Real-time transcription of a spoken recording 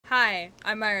Hi,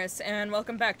 I'm Iris, and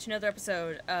welcome back to another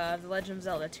episode of The Legend of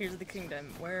Zelda: Tears of the Kingdom,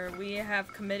 where we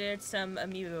have committed some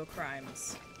amiibo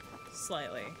crimes.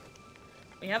 Slightly.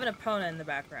 We have an opponent in the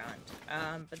background,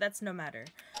 but that's no matter.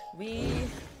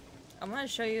 I'm gonna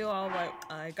show you all what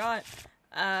I got.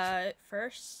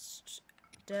 First,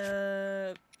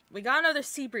 we got another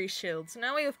sea breeze shield, so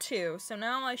now we have two, so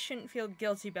now I shouldn't feel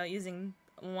guilty about using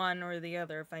one or the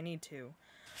other if I need to.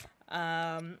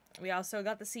 We also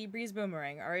got the Sea Breeze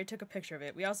Boomerang. I already took a picture of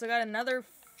it. We also got another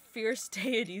Fierce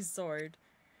Deity Sword.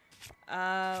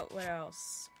 What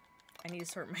else? I need to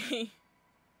sort my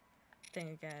thing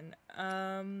again.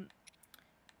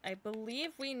 I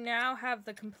believe we now have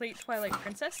the complete Twilight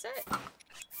Princess set.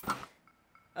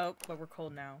 Oh, but we're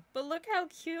cold now. But look how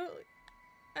cute!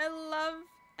 I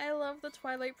love the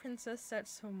Twilight Princess set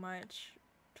so much.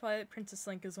 Twilight Princess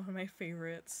Link is one of my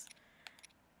favorites.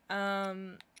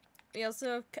 We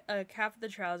also have a cap of the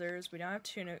trousers. We don't have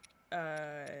tunic.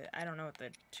 I don't know what the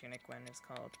tunic one is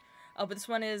called. Oh, but this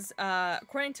one is,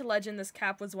 according to legend, this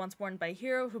cap was once worn by a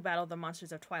hero who battled the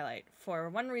monsters of Twilight. For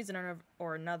one reason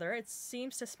or another, it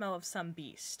seems to smell of some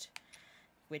beast.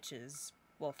 Which is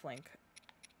Wolflink.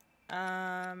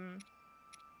 Yeah,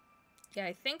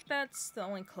 I think that's the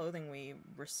only clothing we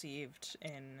received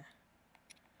in...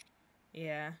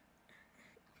 Yeah.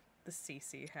 The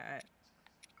CC hat.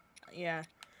 Yeah.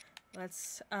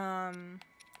 Let's,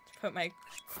 put my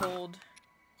cold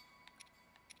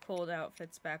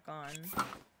outfits back on.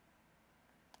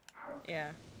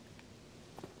 Yeah.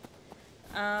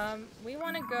 We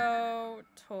want to go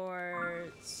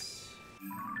towards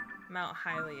Mount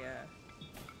Hylia.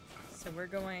 So we're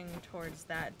going towards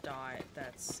that dot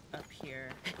that's up here.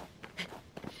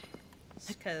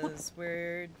 Because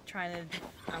we're trying to...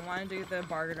 I want to do the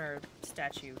Bargainer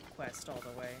statue quest all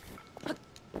the way.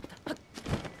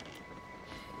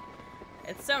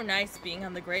 It's so nice being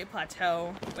on the Great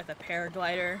Plateau with a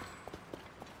paraglider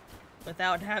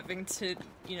without having to,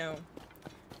 you know,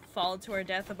 fall to our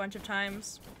death a bunch of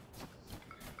times.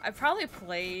 I've probably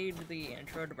played the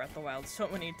intro to Breath of the Wild so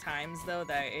many times, though,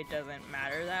 that it doesn't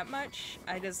matter that much.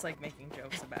 I just like making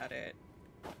jokes about it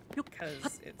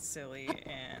because it's silly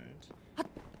and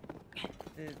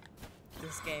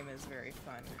this game is very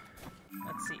fun.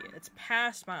 Let's see, it's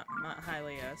past Mount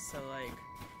Hylia, so like...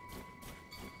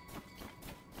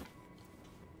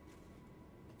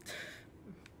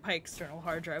 My external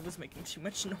hard drive was making too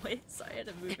much noise, so I had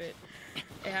to move it.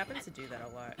 It happens to do that a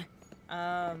lot.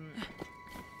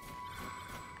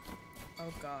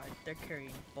 Oh god, they're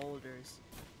carrying boulders.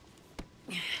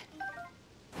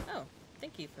 Oh,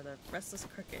 thank you for the Restless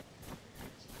Cricket.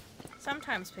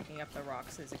 Sometimes picking up the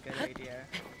rocks is a good idea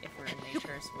if we're in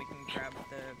nature, so we can grab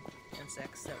the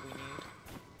insects that we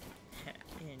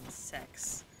need.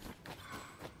 Insects.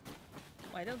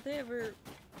 Why don't they ever...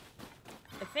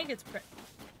 I think it's...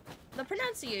 The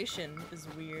pronunciation is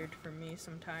weird for me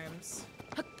sometimes.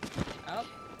 Oh,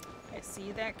 I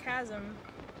see that chasm.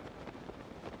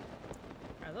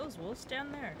 Are those wolves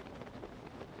down there?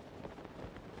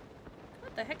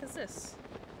 What the heck is this?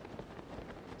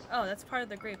 Oh, that's part of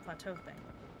the Great Plateau thing.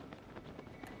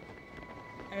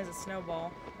 There's a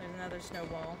snowball. There's another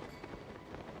snowball.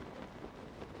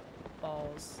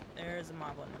 Balls. There's a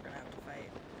moblin we're gonna have to fight.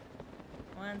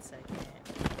 1 second.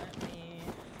 Let me...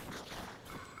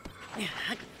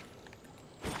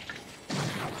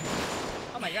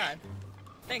 Oh my god.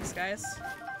 Thanks, guys.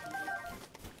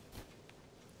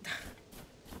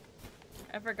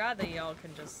 I forgot that y'all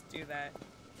can just do that.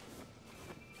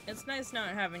 It's nice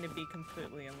not having to be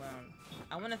completely alone.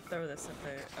 I want to throw this at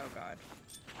the... Oh god.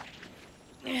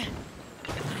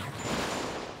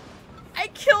 I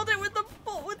killed it with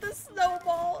the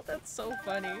snowball! That's so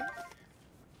funny.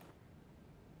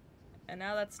 And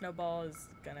now that snowball is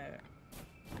gonna...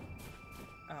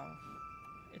 Oh.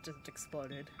 It just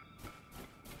exploded.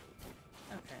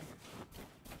 Okay.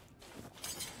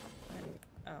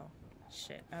 Oh.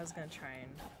 Shit. I was gonna try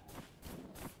and...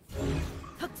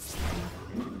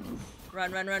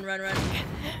 Run, run, run, run, run!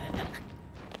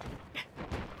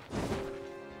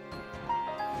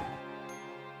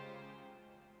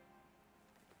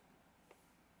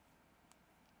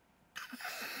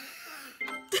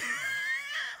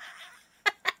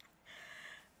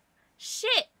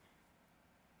 Shit!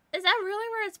 Is that really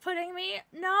where it's putting me?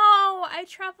 No! I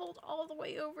traveled all the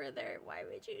way over there. Why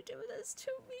would you do this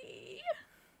to me?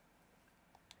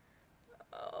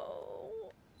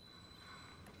 Oh.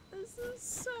 This is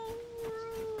so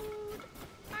rude.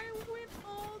 I went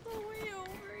all the way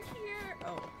over here.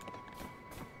 Oh.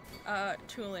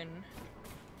 Tulin.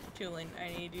 Tulin,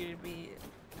 I need you to be...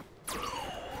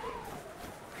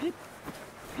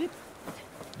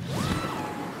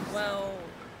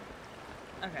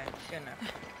 Okay, good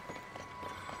enough.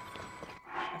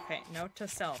 Okay, note to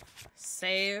self.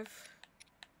 Save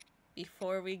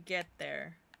before we get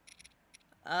there.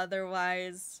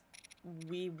 Otherwise,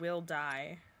 we will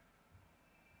die.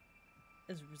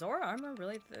 Is Zora armor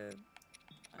really the...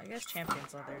 I guess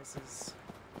Champion's Leathers is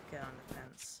good on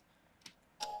defense.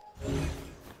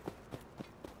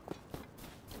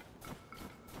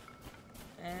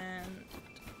 And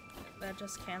that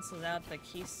just cancels out the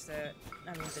Keese that...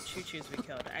 I mean, the choo-choos we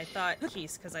killed. I thought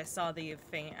Keese because I saw the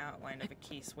faint outline of a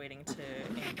Keese waiting to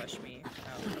ambush me.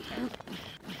 Oh, okay.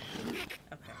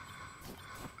 Okay.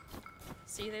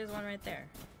 See, there's one right there.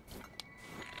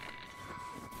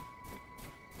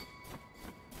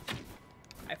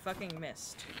 I fucking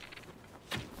missed.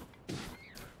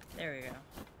 There we go.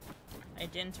 I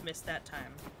didn't miss that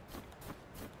time.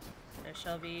 There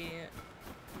shall be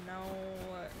no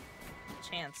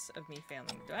chance of me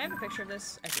failing. Do I have a picture of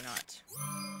this? I do not.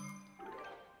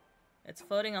 It's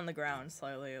floating on the ground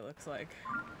slightly, it looks like.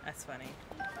 That's funny.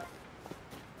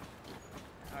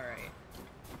 Alright.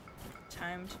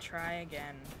 Time to try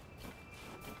again.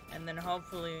 And then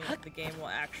hopefully the game will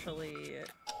actually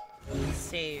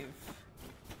save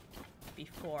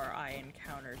before I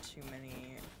encounter too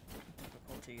many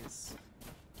difficulties.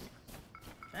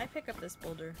 Can I pick up this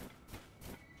boulder?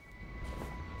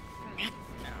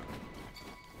 No.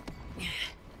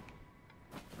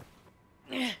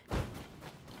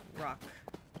 Rock.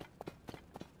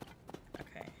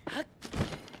 Okay.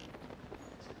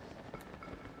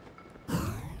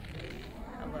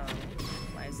 Hello.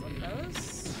 Lyslithos.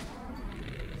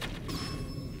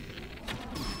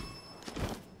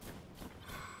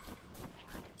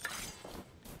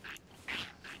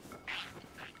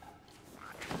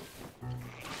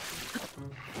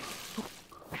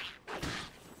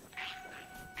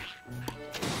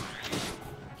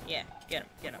 Yeah, get him,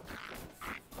 get him.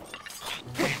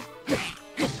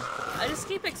 I just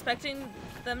keep expecting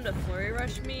them to flurry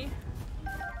rush me.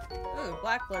 Ooh,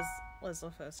 black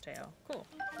Lyslithos tail. Cool.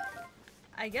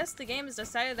 I guess the game has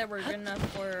decided that we're good enough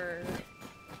for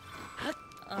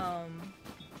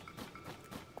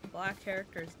black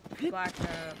characters, black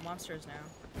monsters now.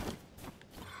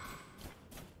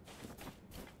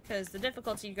 Because the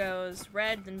difficulty goes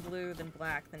red, then blue, then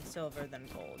black, then silver, then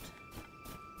gold.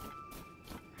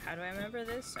 How do I remember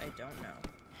this? I don't know.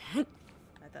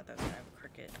 I thought that was kind of a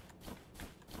cricket.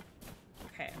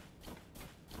 Okay.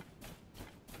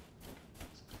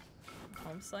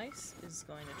 Home Slice is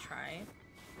going to try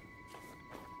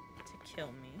to kill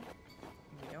me.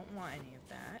 We don't want any of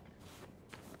that.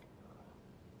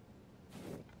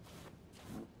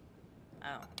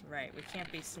 Oh, right. We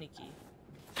can't be sneaky.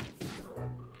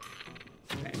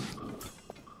 Okay.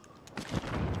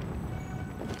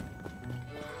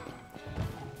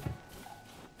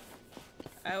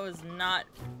 I was not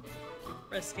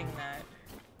risking that.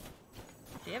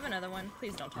 Do you have another one?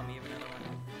 Please don't tell me you have another one.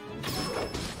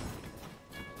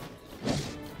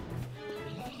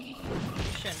 You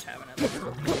shouldn't have another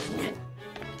one.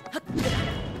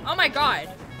 Oh my god!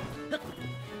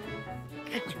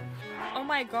 Oh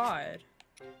my god.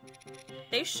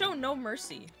 They show no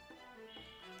mercy.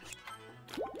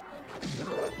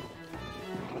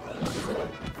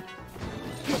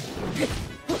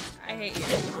 I hate you.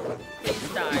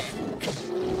 Please die.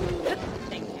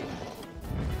 Thank you.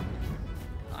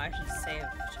 Oh, I should save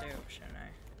too, shouldn't I?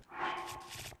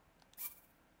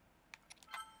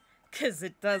 Cause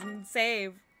it doesn't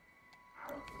save.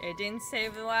 It didn't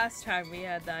save the last time we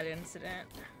had that incident.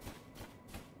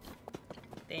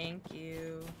 Thank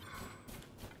you.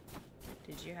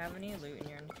 Did you have any loot in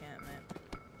your encampment?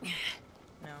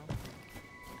 No.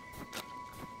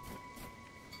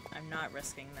 I'm not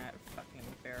risking that fucking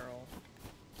barrel.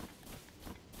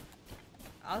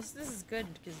 Also, this is good,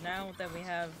 because now that we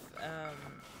have,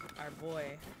 our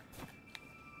boy.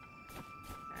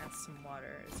 That's some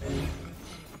water. Is there anything?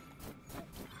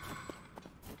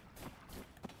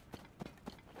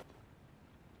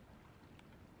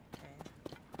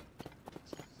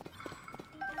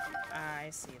 I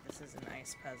see, this is an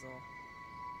ice puzzle.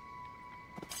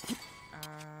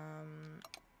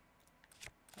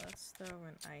 Let's throw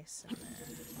an ice in there.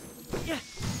 Yeah.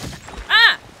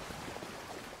 Ah!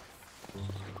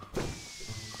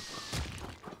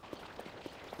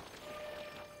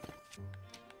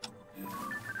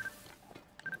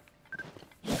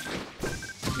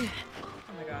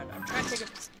 Oh my god, I'm trying to take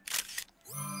it.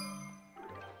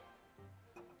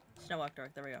 Snow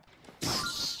Octorok, there we go.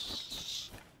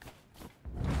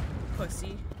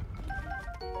 Pussy.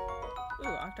 Ooh,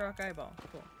 Octorok eyeball.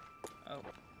 Cool. Oh.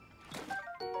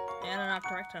 And an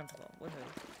Octorok tentacle. Woohoo.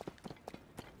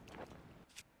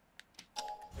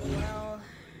 Well,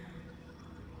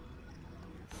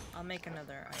 I'll make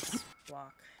another ice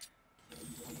block.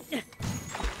 You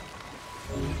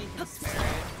can spare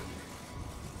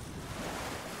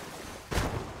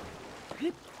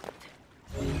it.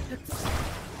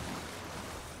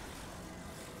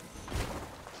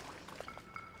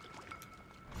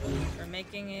 We're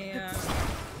making a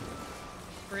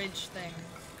bridge thing.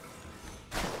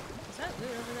 Is that loot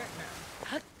over there?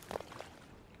 No.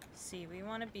 See, we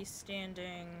want to be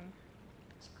standing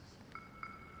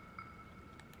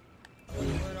a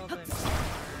little bit more.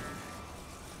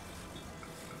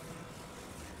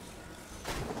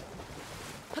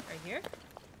 Right here?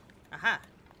 Aha!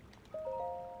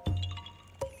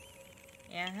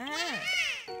 Yeah.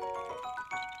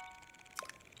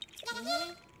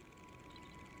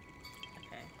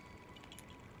 Okay.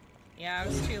 Yeah, I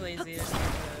was too lazy to do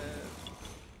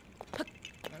the...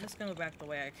 I'm just gonna go back the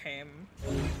way I came.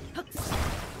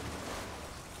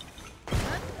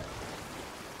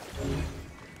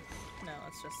 No,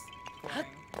 it's just boring.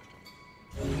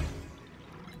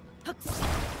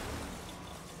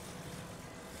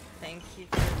 Thank you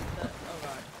for the... Oh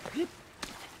god.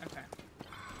 Okay.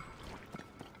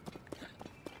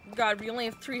 God, we only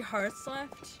have 3 hearts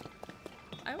left?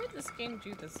 Why would this game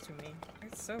do this to me?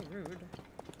 It's so rude.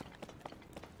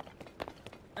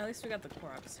 At least we got the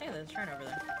Koroks. Hey, there's a shrine over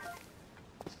there.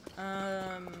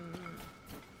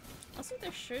 Also,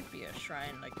 there should be a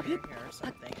shrine, like, near here or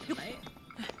something, right?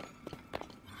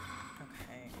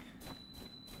 Okay.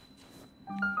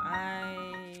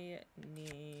 I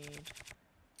need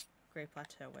Great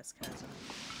Plateau, West Chasm.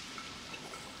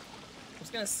 I'm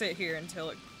just gonna sit here until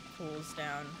it cools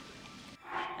down.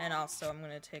 And also, I'm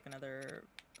gonna take another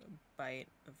bite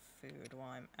of food while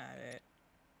I'm at it.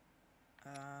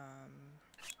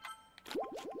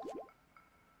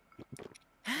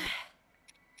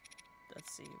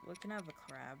 Let's see, we can have a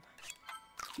crab.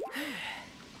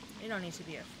 We don't need to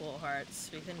be at full hearts,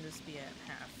 we can just be at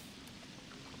half.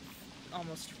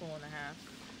 Almost full and a half.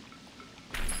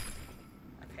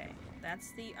 Okay,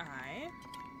 that's the eye.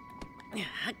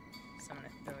 So I'm gonna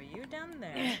throw you down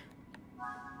there.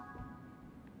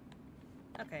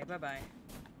 Okay, bye-bye.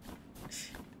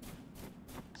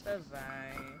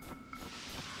 Bye-bye.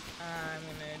 I'm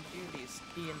gonna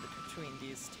be in between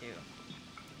these two.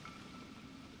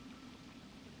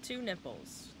 2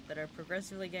 nipples that are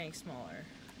progressively getting smaller.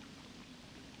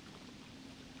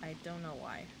 I don't know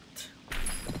why.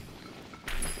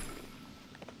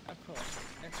 Of course,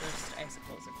 it's just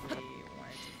icicles if we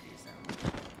wanted to use them.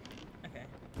 Okay.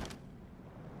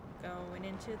 Going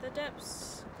into the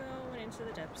depths. Going into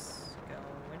the depths.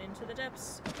 Going into the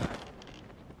depths. Oh god.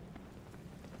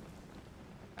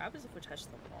 What happens if we touch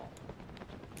the wall?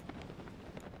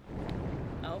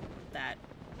 Oh, that.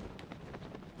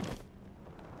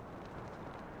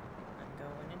 I'm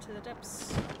going into the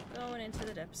depths. Going into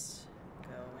the depths.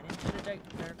 Going into the dark,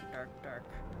 dark, dark, dark.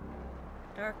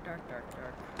 Dark, dark, dark,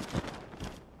 dark.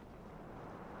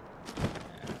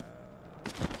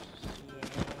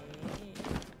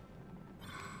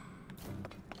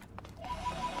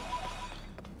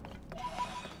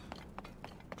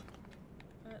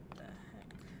 What the heck?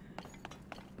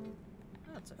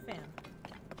 Oh, it's a fan.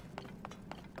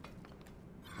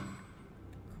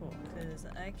 Cool, because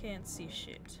I can't see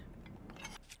shit.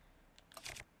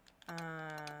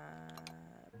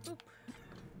 Boop.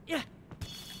 Yeah.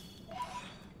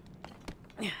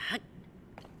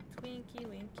 Twinkie,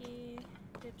 winky,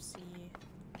 dipsy,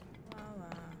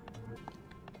 voila.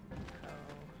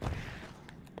 Oh.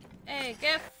 Hey,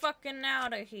 get fucking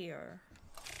out of here!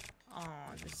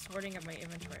 Aw, just sorting up my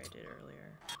inventory I did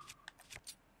earlier.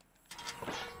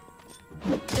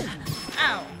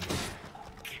 Ow!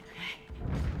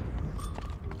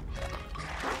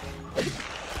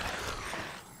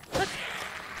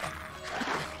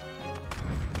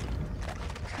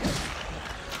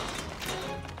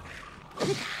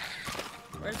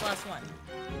 Where's the last one?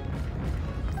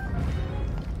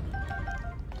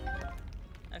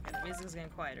 Okay, the music's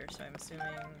getting quieter, so I'm assuming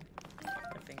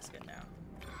everything's good now.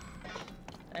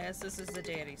 I guess this is the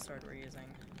deity sword we're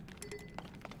using.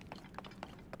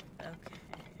 Okay.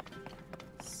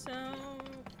 So...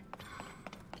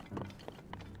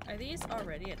 are these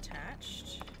already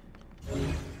attached?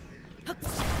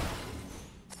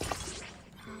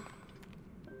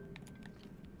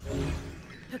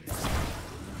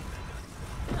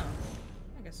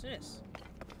 It is.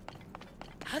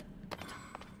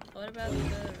 What about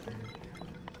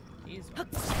these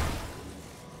ones?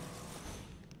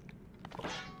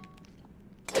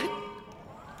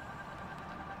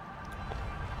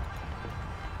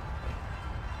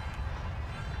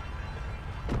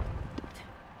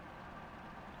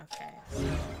 Okay, so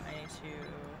I need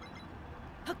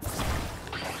to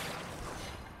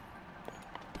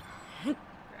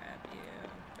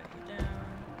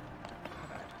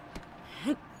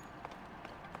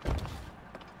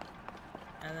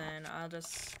And then I'll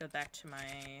just go back to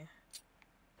my...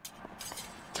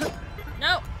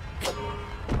 No!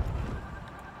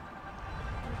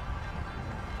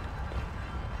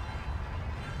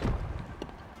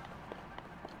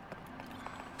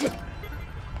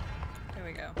 There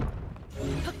we go.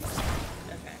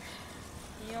 Okay.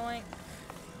 Yoink.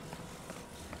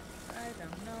 I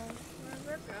don't know where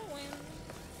we're going.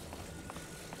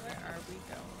 Where are we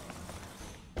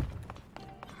going?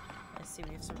 I see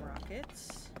we have some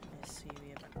rockets. I see we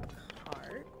have a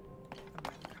cart. A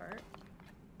minecart.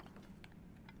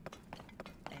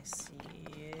 I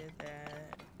see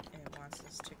that it wants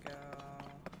us to go...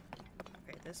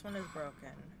 Okay, this one is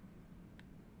broken.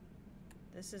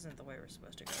 This isn't the way we're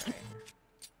supposed to go,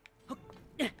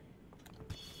 right?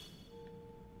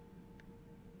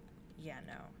 Yeah,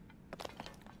 no.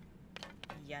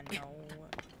 Yeah, no.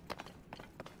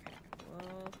 Okay,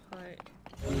 we'll put...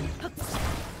 in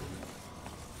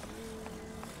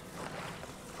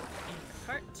the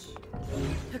cart.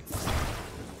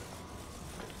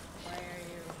 Why are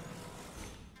you...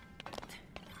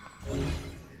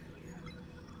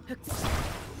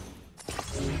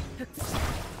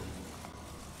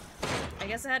 I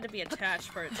guess it had to be attached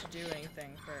for it to do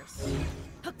anything first.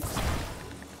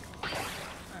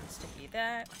 Unsticky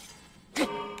that.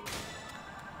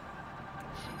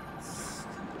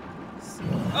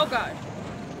 Oh god!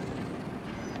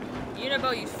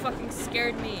 Unibo, you fucking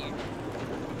scared me.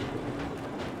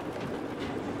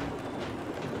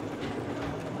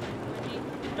 Deep,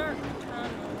 dark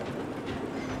tunnel.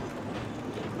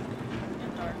 Deep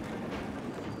and dark.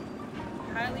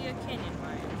 Highly a canyon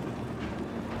mine.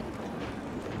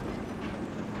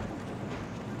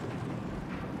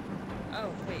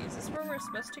 Oh, wait, is this where we're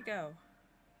supposed to go?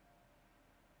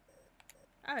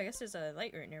 Oh, I guess there's a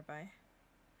light route nearby.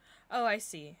 Oh, I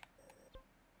see.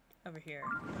 Over here.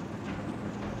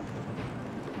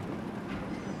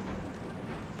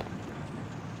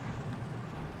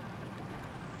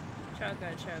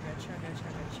 Chugga, chugga, chugga, chugga,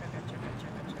 chugga, chugga,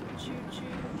 chugga, chugga, choo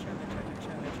choo, chugga, chugga,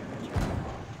 chugga, chugga, chugga.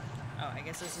 Oh, I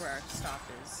guess this is where our stop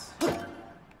is.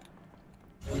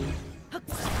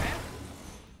 Okay.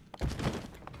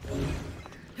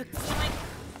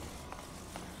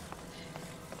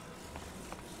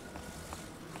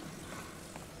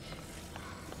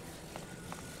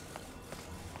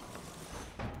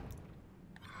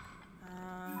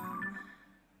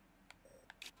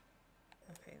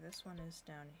 Okay, this one is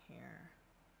down here.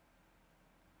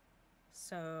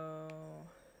 So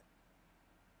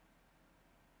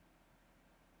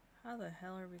how the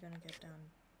hell are we gonna get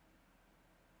down?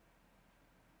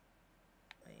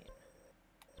 Wait.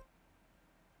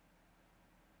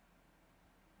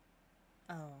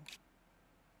 Oh.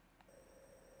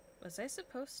 Was I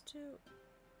supposed to?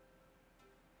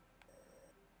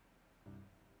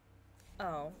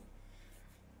 Oh.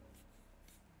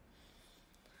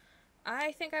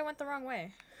 I think I went the wrong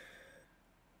way.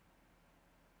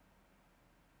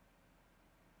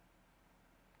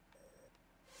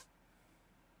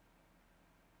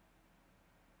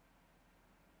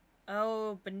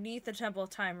 Oh, beneath the Temple of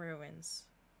Time ruins.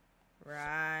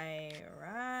 Right,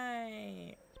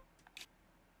 right.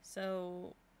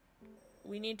 So,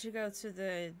 we need to go to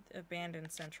the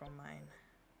abandoned central mine.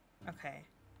 Okay.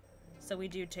 So we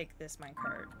do take this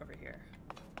minecart over here.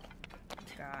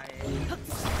 Got it.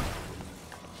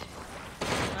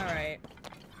 Alright.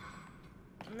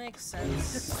 Makes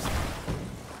sense.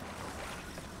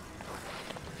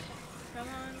 Come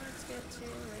on, let's get to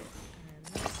it.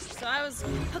 So I was...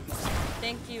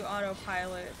 Thank you,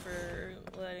 autopilot, for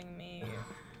letting me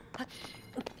go...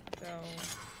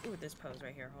 Ooh, this pose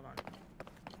right here. Hold on.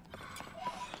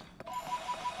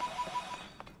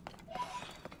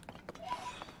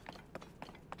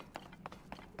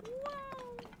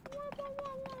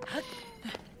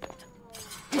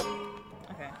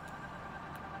 Okay.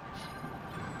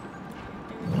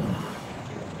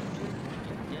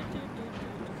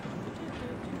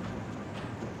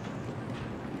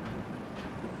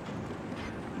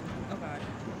 Oh god.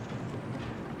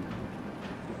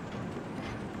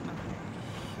 Okay.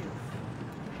 Phew.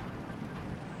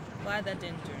 Glad that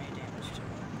didn't do any damage to me.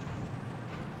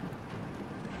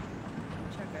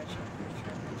 Chugga, chugga,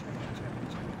 chugga, chugga, chugga,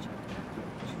 chugga, chugga.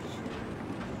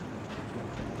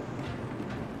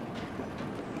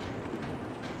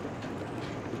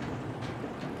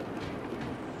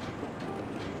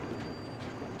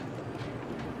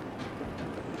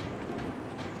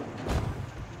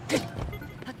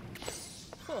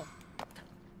 Cool.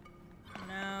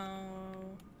 Now...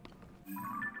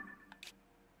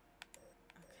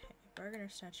 Okay, Bargainer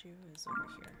statue is over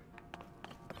here.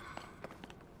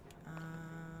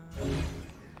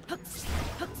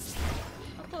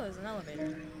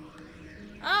 elevator?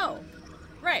 Oh!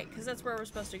 Right, because that's where we're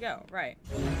supposed to go. Right.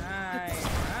 Right.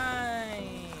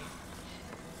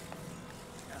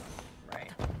 Oh,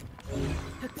 right.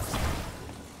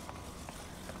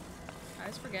 I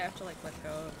always forget I have to, like, let go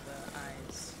of the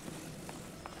eyes.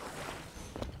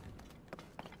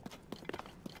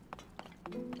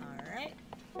 Alright.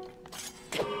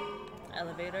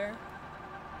 Elevator.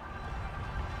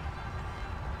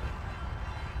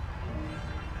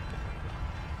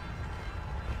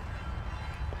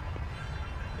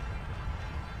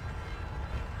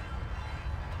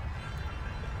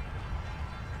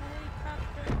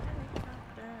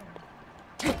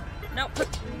 Nope.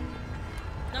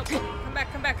 Nope. Come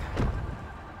back, come back.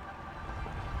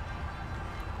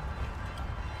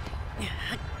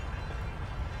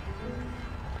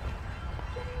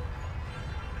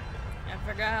 I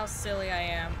forgot how silly I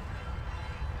am.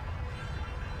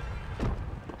 Okay.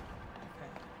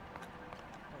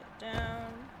 Put it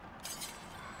down.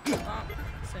 Bonk,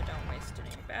 so don't waste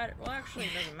any battery. Well, actually,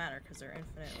 it doesn't matter because they're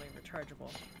infinitely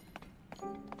rechargeable.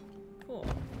 Cool.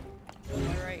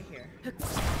 We're right here.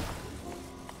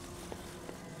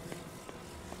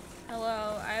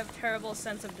 Hello, I have terrible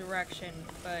sense of direction,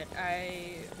 but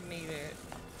I made it.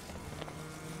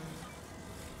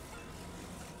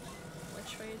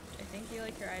 Which way? I think you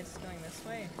like your eyes going this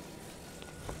way.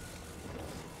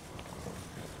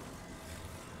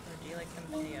 Or do you like them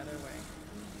the other way?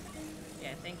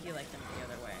 Yeah, I think you like them the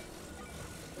other way.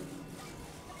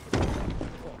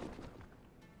 Cool.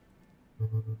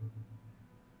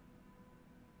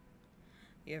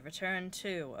 You have returned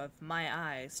two of my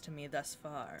eyes to me thus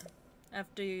far.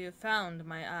 After you have found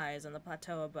my eyes on the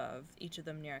plateau above, each of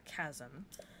them near a chasm,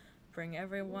 bring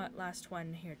every last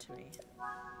one here to me.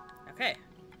 Okay.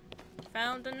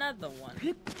 Found another one.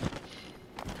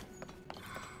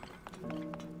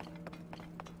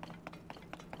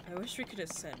 I wish we could have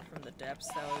said from the depths.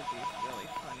 That would be really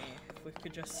funny if we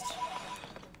could just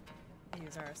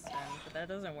use our ascend, but that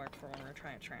doesn't work for when we're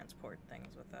trying to transport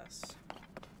things with us.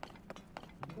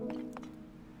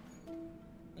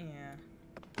 Yeah.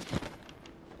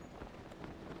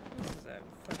 This is a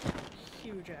fucking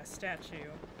huge-ass statue.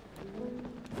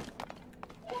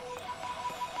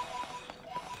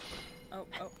 Oh.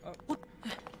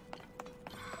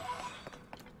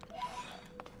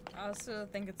 I also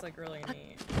think it's, like, really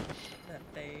neat that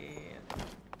they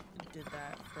did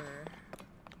that for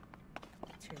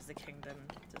Tears of the Kingdom.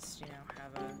 Just, you know,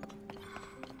 have a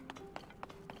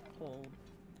whole...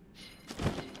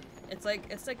 It's like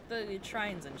the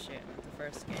shrines and shit in the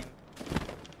first game.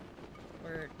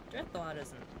 Where Breath of the Wild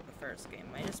isn't the first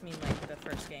game. I just mean like the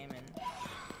first game in the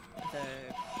Breath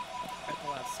of the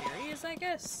Wild series, I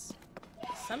guess.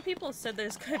 Some people said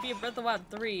there's gonna be a Breath of the Wild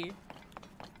 3,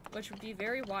 which would be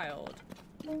very wild.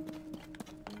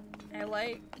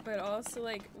 But also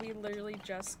like we literally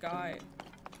just got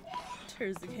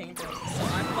Tears of the Kingdom, so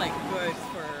I'm like good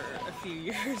for a few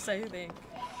years, I think.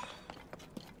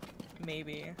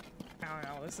 Maybe. I don't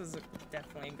know, this is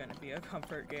definitely gonna be a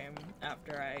comfort game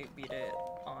after I beat it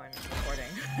on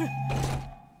recording.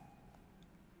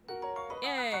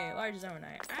 Yay! Large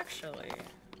Zonite. Actually,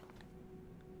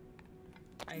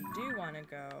 I do want to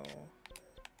go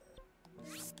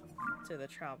to the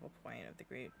travel point of the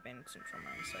Great Bend Central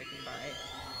Mine so I can buy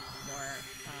more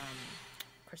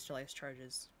crystallized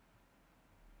charges.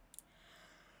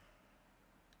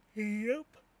 Yep.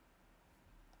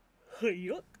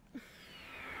 Yuck.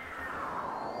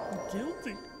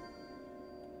 Guilty.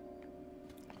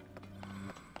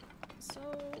 So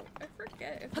I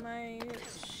forget if my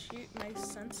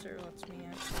sensor lets me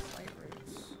access light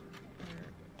routes.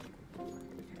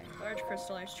 Okay, large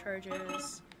crystallized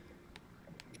charges.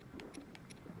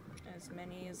 As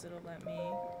many as it'll let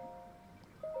me.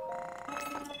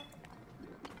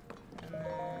 And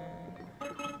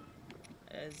then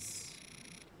as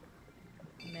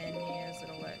many as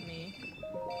it'll let me.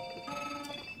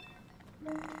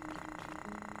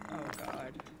 Oh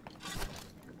god.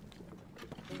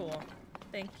 Cool.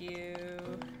 Thank you.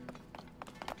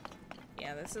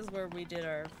 Yeah, this is where we did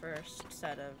our first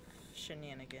set of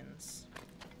shenanigans.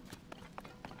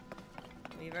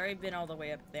 We've already been all the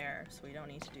way up there, so we don't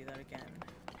need to do that again.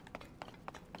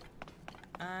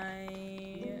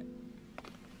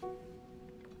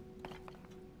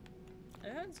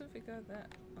 What happens if we got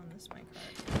that on this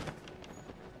minecart?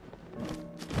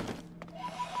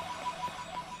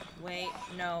 Wait,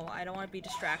 no, I don't want to be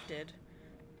distracted.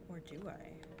 Or do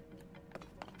I?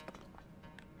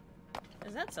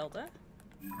 Is that Zelda?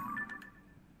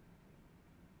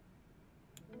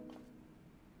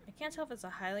 I can't tell if it's a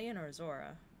Hylian or a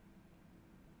Zora.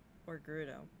 Or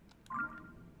Gerudo.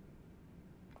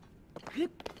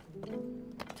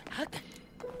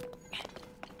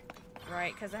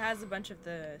 Right, because it has a bunch of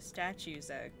the statues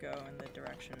that go in the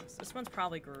directions. This one's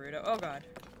probably Gerudo. Oh god.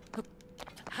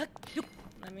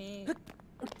 Let me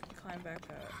climb back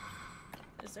up.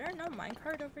 Is there no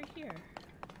minecart over here?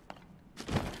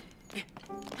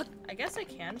 I guess I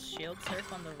can shield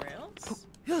surf on the rails?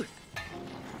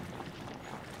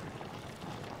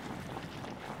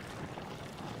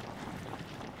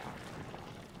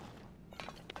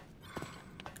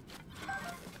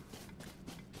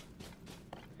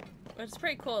 It's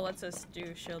pretty cool, it lets us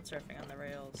do shield surfing on the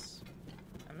rails.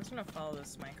 I'm just gonna follow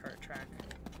this minecart track.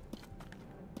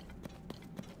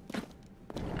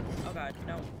 Oh god,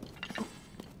 no.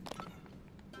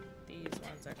 These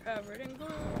ones are covered in glue.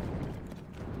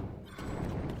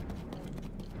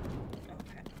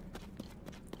 Okay.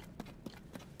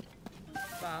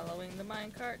 Following the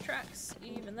minecart tracks,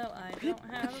 even though I don't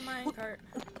have a minecart.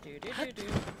 Do do do do.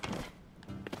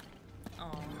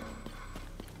 Aww.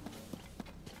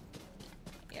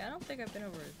 Yeah, I don't think I've been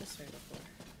over this way before.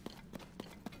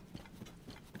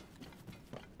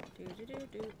 Do do do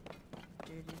do.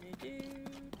 Do do do do.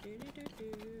 Do do do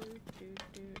do. Do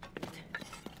do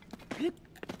do.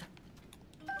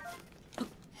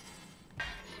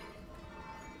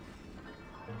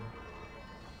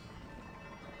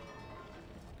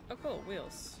 Oh cool,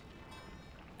 wheels.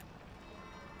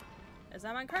 Is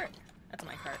that my cart? That's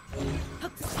my cart. Good,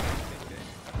 good.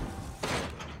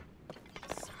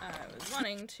 I was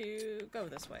wanting to go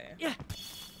this way. Yeah.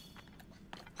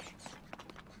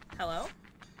 Hello?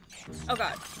 Oh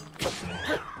god.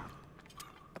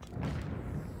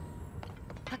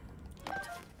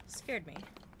 Scared me.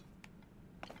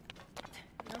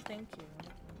 No thank you.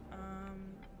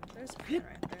 There's a pen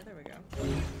right there. There we go.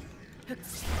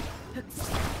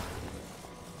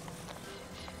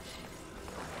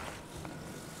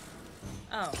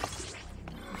 Oh.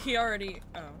 He already...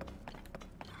 Oh.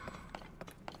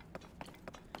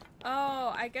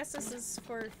 Oh, I guess this is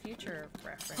for future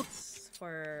reference.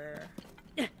 For...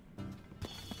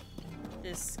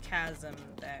 this chasm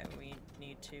that we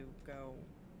need to go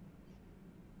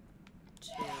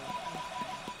to. Okay.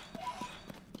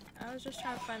 I was just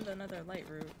trying to find another light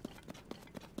route.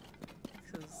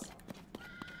 Cause...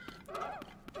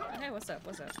 Oh, hey, what's up?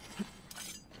 What's up?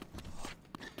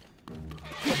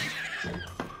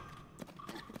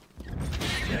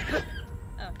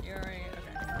 Oh, you're already...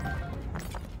 Okay.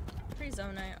 Free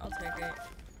Zonite, I'll take it.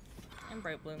 And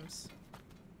Bright Blooms.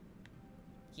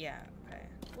 Yeah, okay.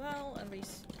 Well, at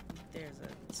least there's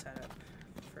a setup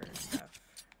for stuff.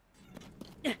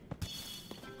 I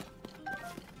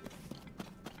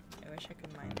wish I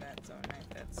could mine that Zonite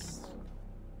that's...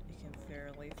 you can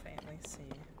fairly faintly see.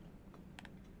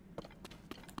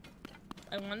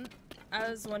 I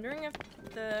was wondering if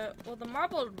the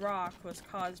marbled rock was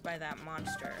caused by that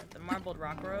monster, the marbled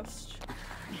rock roast.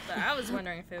 So I was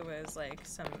wondering if it was like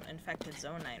some infected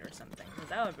Zonite or something, because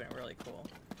that would have been really cool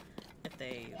if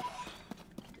they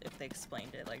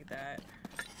explained it like that.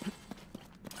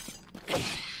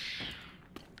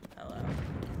 Hello.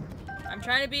 I'm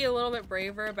trying to be a little bit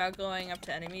braver about going up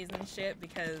to enemies and shit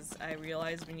because I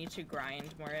realize we need to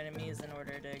grind more enemies in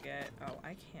order to get... Oh,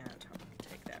 I can't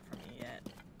take that from you yet.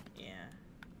 Yeah.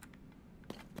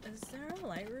 Is there a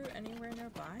light route anywhere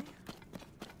nearby?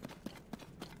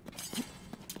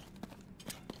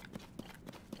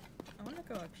 I want to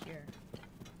go up here.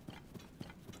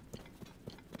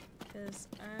 Because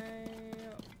I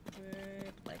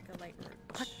would like a light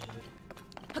route.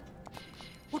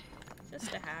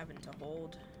 Just to have and to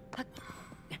hold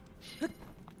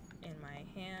in my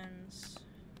hands.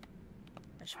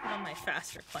 I should put on my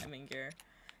faster climbing gear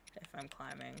if I'm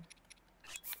climbing.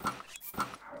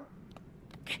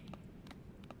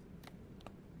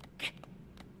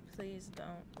 Please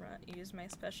don't use my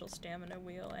special stamina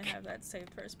wheel. I have that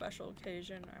saved for a special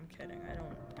occasion. I'm kidding. I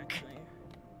don't actually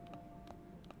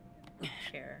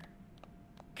care.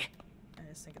 I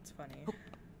just think it's funny.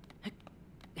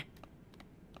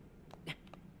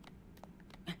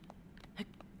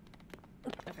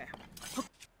 Okay.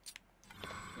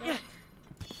 Yep.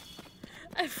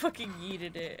 I fucking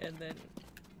yeeted it and then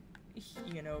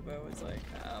Yunobo was like,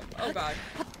 oh god.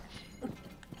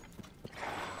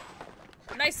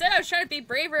 And I said I was trying to be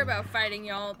braver about fighting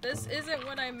y'all. This isn't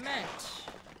what I meant.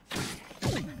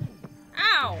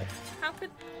 Ow! How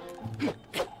could...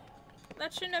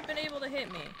 That shouldn't have been able to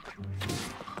hit me.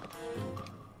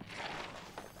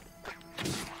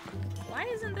 Why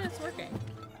isn't this working?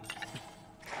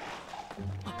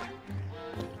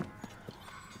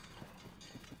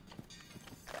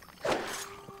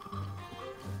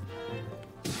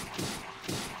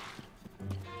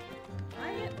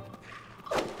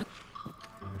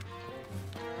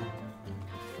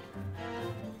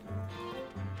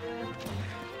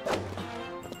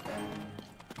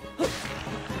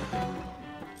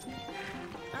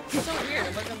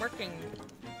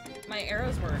 working. My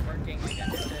arrows weren't working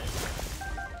against it.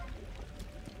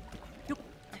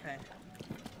 Okay.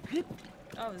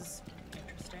 That was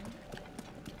interesting.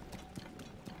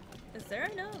 Is there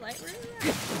no light room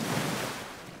yet?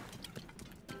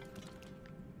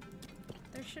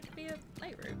 There should be a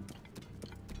light route.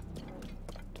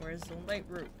 Where's the light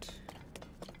route?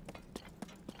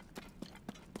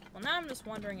 Well, now I'm just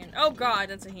wondering oh god,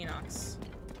 that's a Hinox.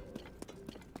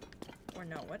 Or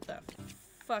no, what the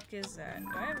fuck is that? Do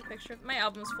I have a picture of my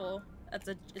album's full? It's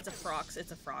a frox,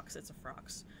 it's a frox, it's a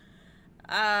frox.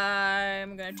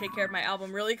 I'm gonna take care of my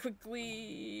album really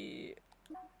quickly.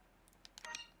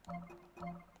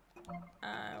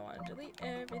 I want to delete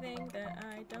everything that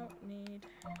I don't need.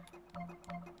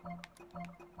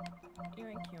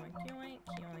 Yoink, yoink, yoink,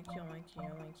 yoink, yoink,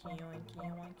 yoink, yoink,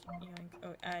 yoink, yoink.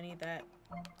 Oh, I need that.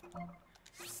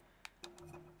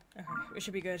 Okay, we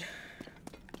should be good.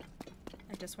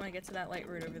 I just want to get to that light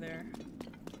route over there.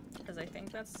 Because I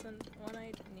think that's the one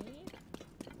I need.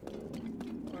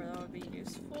 Or that would be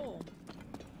useful.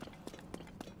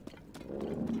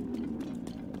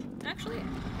 Actually,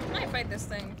 I might fight this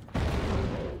thing.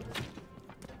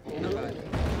 Oh god.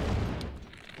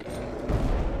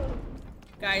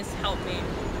 Guys, help me.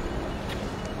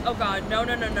 Oh god, no,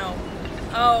 no, no, no.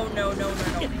 Oh, no, no,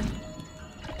 no, no.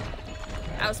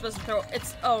 I was supposed to throw-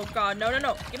 it's- oh god, no, no,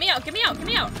 no. Get me out, get me out, get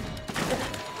me out!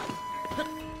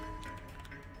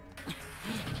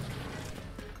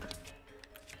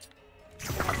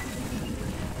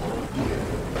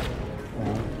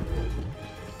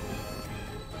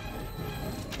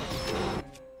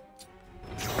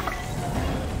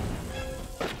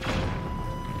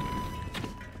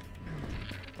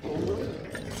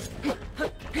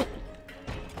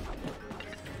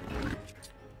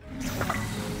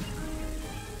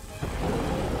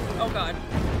 Oh god.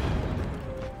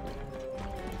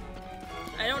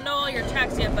 I don't know all your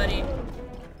attacks yet, buddy.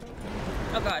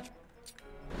 Oh god.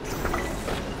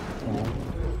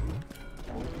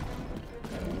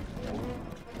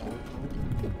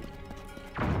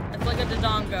 It's like a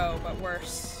Dodongo, but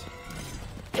worse.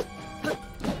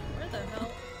 Where the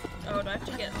hell? Oh, do I have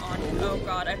to get on you? Oh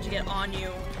god, I have to get on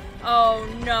you. Oh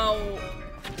no.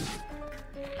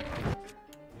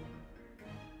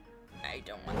 I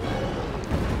don't want that.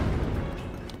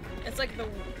 It's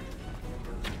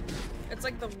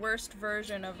like the worst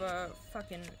version of a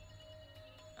fucking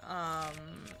oh,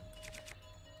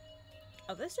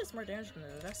 this does more damage than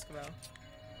the Escobo.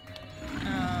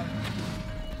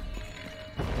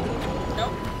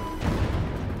 Nope.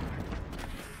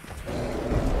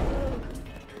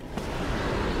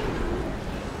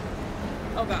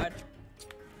 Oh god.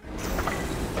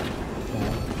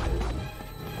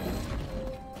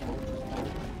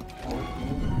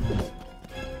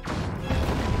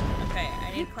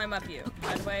 Climb up you.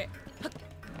 By the way.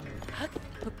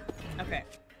 Okay.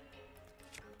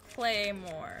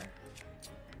 Claymore.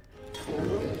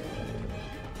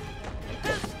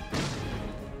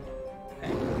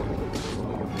 Okay.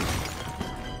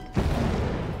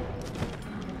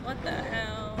 What the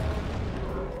hell?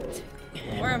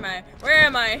 Where am I? Where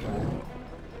am I?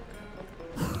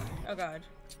 Oh god.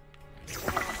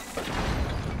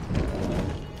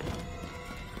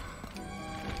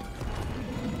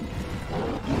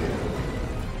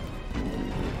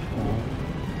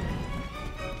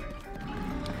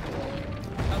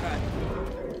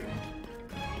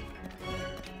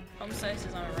 Homesize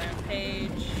is on a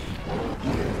rampage.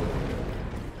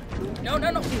 No, no,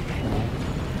 no!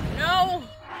 No!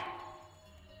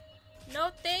 No,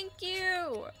 thank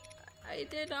you! I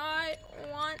did not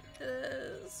want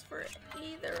this for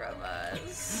either of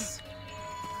us.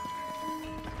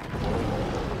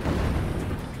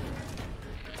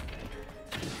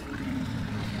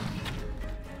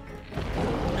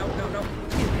 No, no, no.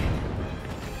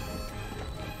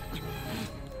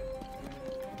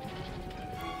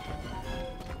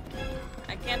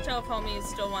 I can't tell if homie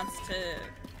still wants to,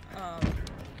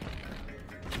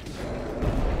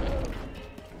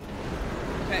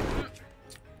 okay.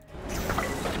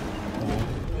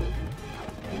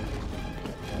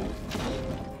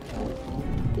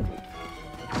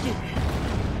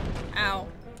 Ow.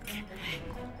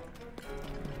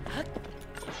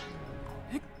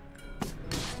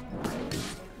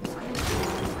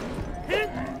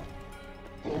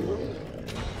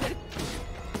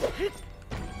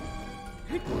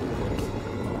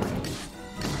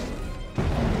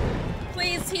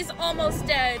 Please, he's almost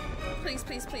dead. Please,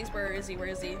 please, please, where is he? Where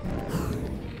is he?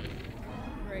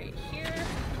 Right here.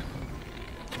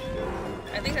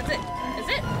 I think that's it. Is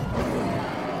it?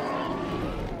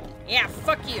 Yeah,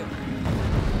 fuck you.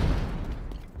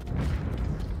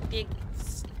 Big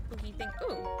spooky anything.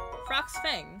 Ooh, Frog's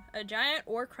Fang. A giant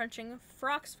ore-crunching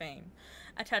Frog's Fang.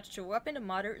 Attached to a weapon to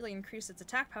moderately increase its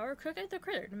attack power, cook it the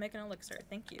critter to make an elixir.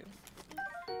 Thank you.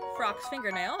 Frog's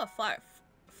Fingernail. A flat,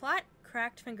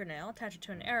 cracked fingernail. Attach it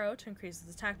to an arrow to increase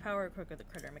its attack power, cook it the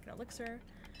critter, make an elixir.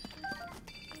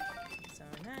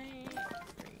 Zonite.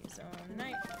 Free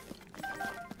Zonite.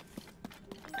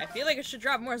 I feel like I should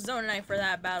drop more Zonite for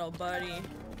that battle, buddy.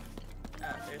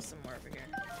 Oh, there's some more over here.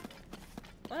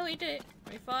 Well, we did it.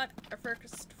 We fought our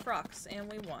first Frox,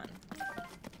 and we won.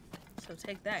 So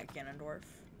take that, Ganondorf.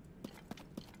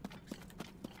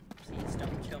 Please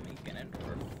don't kill me,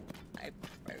 Ganondorf.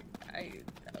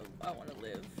 I want to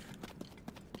live.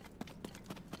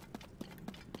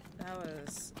 That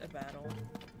was a battle.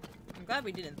 I'm glad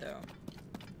we didn't, though.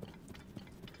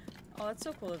 Oh, that's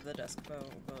so cool if the dusk bow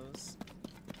goes.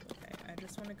 Okay, I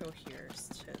just want to go here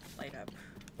to light up.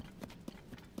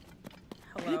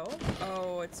 Hello?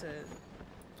 Oh, it's a...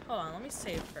 Hold on, let me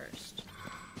save first.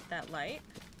 That light?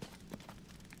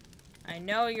 I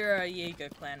know you're a Yiga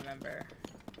clan member.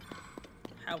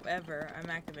 However, I'm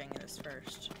activating this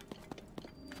first.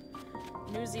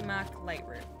 Nuzimak Light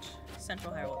Root.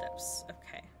 Central Hyrule Depths.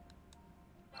 Okay.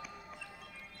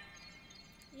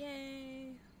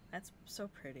 Yay! That's so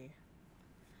pretty.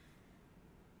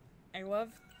 I love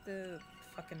the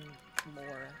fucking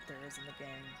lore there is in the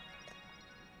game.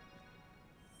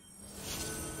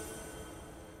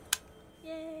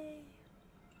 Yay!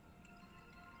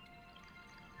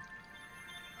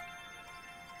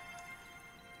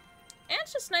 And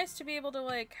it's just nice to be able to,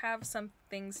 like, have some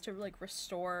things to, like,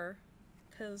 restore.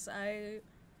 Because I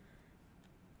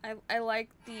like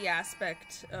the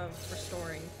aspect of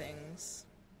restoring things.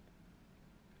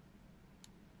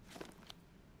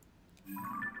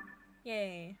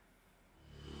 Yay.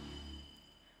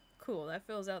 Cool, that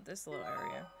fills out this little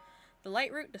area. The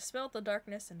light root dispelled the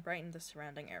darkness and brightened the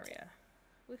surrounding area.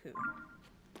 Woohoo.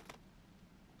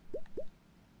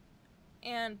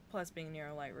 And plus being near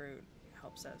a light root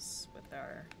helps us with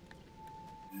our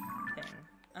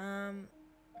thing.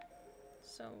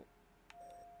 So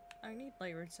I need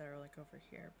light roots that are like over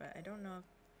here, but I don't know if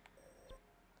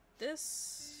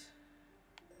this...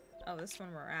 Oh, this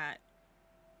one we're at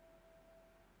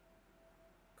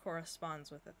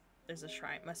corresponds with it. There's a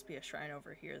shrine. Must be a shrine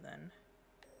over here then.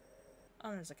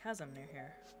 Oh, there's a chasm near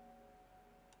here.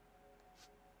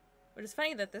 But it's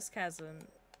funny that this chasm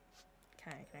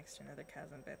kind of connects to another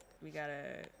chasm, but we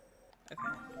gotta...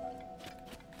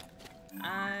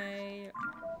 Okay.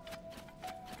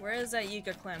 Where is that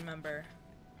Yiga clan member?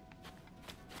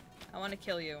 I want to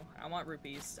kill you. I want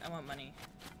rupees. I want money.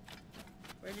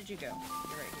 Where did you go?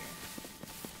 You're right here.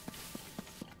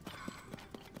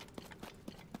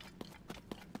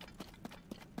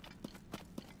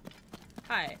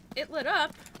 Hi. It lit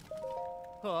up.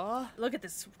 Look at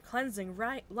this cleansing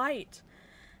light.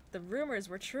 The rumors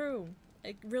were true.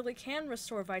 It really can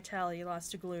restore vitality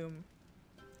lost to gloom.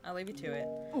 I'll leave you to it.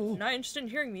 Ooh. Not interested in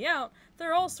hearing me out? There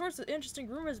are all sorts of interesting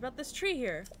rumors about this tree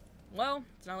here. Well,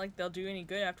 it's not like they'll do any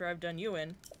good after I've done you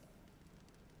in.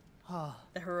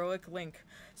 The heroic Link.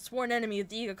 Sworn enemy of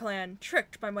the Yiga clan.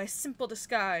 Tricked by my simple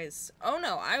disguise. Oh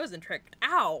no, I wasn't tricked.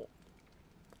 Ow!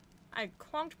 I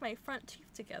clonked my front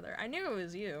teeth together. I knew it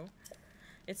was you.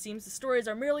 It seems the stories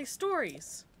are merely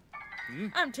stories.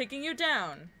 I'm taking you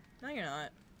down. No, you're not.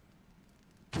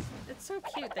 It's so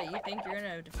cute that you think you're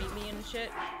gonna defeat me and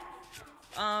shit.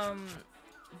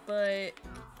 But,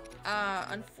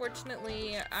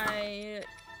 unfortunately, I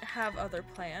have other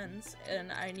plans,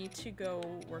 and I need to go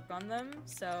work on them,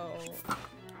 so,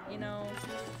 you know...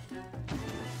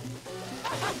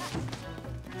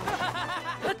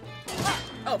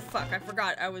 Oh, fuck, I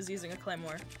forgot I was using a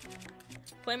claymore.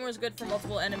 Claymore is good for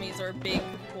multiple enemies or big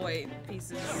boy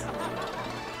pieces.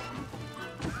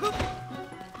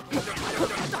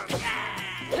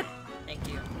 Thank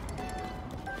you.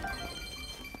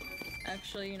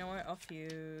 Actually, you know what? I'll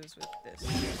fuse with this.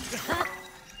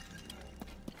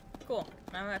 Cool.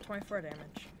 Now I'm at 24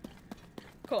 damage.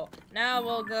 Cool. Now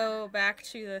we'll go back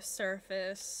to the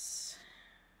surface.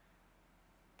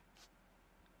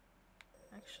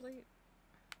 Actually...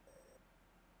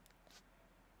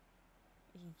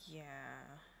 Yeah.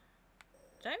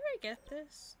 Did I already get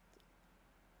this?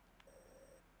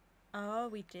 Oh,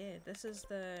 we did. This is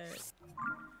the...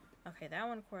 Okay, that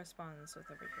one corresponds with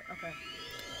over here. Okay.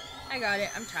 I got it.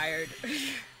 I'm tired.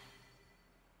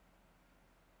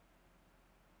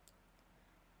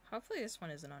 Hopefully this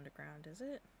one isn't underground, is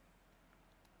it?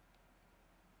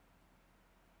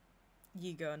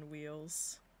 Yiga on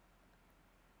wheels.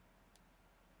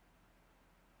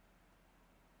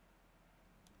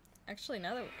 Actually,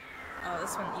 now that... Oh,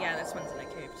 this one... Yeah, this one's in a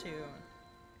cave, too.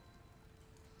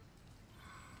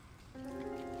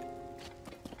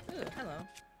 Hello.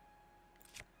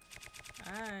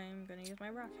 I'm gonna use my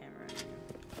rock hammer.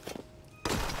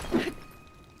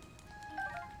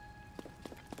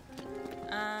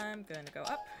 I'm gonna go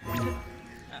up. Oh.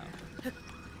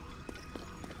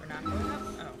 We're not going up?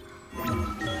 Oh.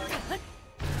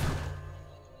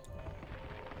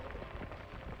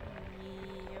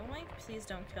 Yoink, please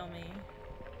don't kill me.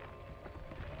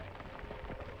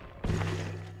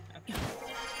 Okay.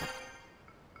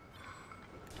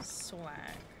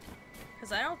 Swag.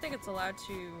 Because I don't think it's allowed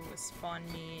to spawn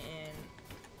me in...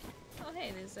 Oh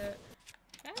hey, there's a...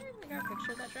 Can I even got a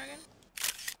picture of that dragon?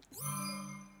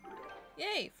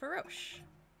 Yay, Farosh.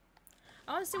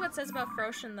 I want to see what it says about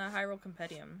Farosh in the Hyrule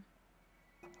Compendium.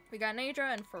 We got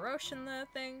Nadra and Farosh in the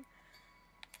thing.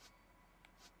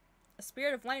 A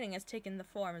spirit of lightning has taken the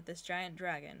form of this giant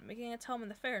dragon. Making its home in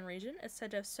the Faron region, it's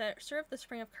said to have served the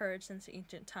Spring of Courage since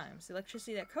ancient times. The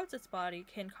electricity that coats its body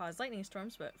can cause lightning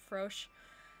storms, but Farosh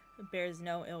bears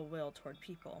no ill will toward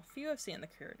people. Few have seen the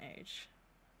current age.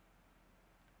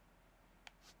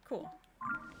 Cool.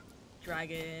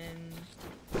 Dragon.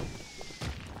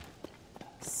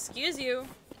 Excuse you.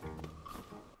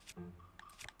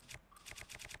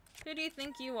 Who do you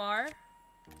think you are?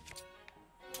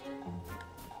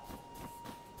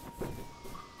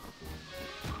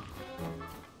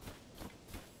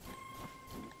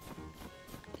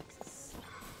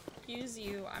 Excuse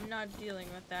you. I'm not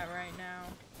dealing with that right now.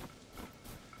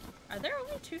 Are there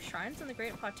only 2 shrines in the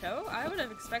Great Plateau? I would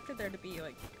have expected there to be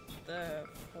like the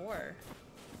 4.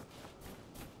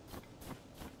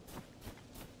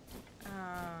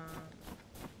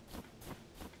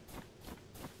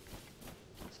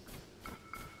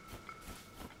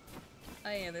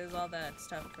 Oh yeah, there's all that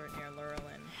stuff for near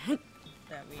Lurelin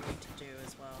that we need to do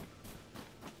as well.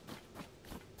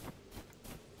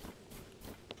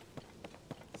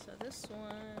 So this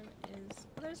one is...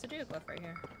 Oh, there's a Geoglyph right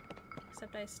here.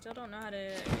 Except I still don't know how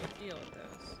to deal with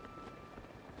those.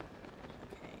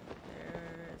 Okay,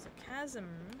 there's a chasm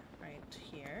right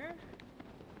here.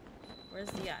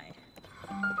 Where's the eye?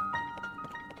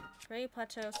 Great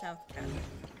Plateau, South Chasm.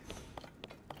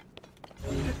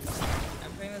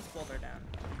 I'm putting this boulder down.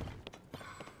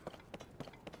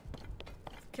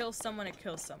 Kill someone, it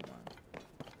kills someone.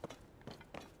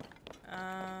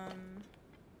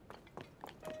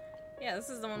 Yeah, this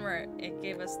is the one where it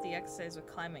gave us the exercise with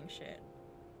climbing shit.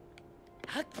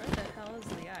 Where the hell is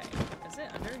the eye? Is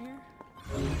it under here?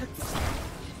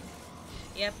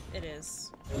 Yep, it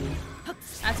is.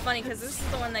 That's funny because this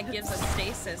is the one that gives us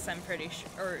stasis. I'm pretty sure,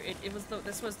 or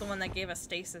this was the one that gave us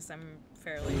stasis. I'm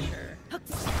fairly sure. Oh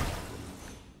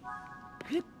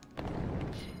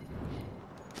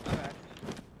god.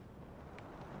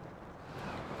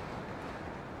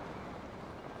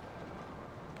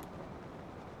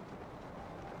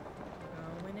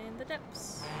 Going in the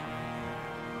depths.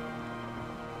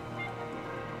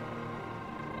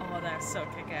 Oh, that's so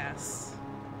kick-ass.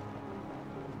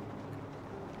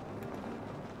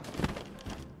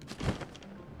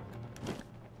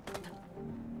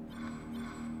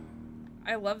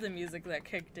 I love the music that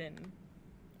kicked in.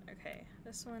 Okay,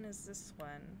 this one is this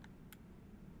one.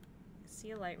 I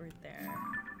see a light right there.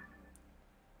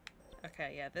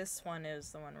 Okay, yeah, this one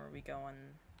is the one where we go on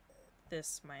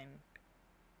this mine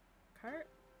cart.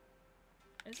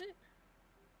 Is it?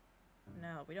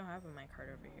 No, we don't have a mine cart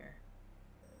over here.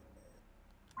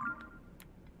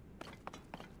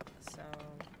 So,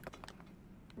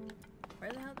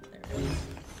 where the hell? There it is.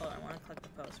 Hold on, I want to collect the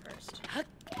post first.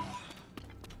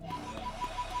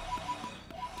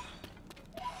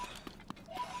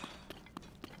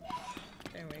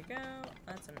 There we go.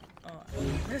 That's an... Oh,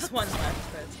 there's one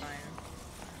left, but it's fine.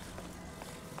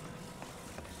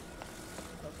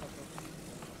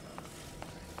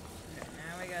 Okay,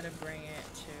 now we gotta bring it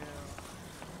to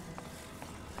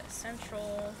the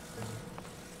central.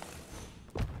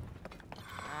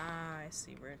 Ah, I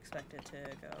see. We're expected to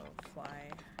go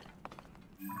fly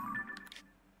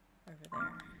over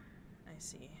there. I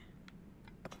see.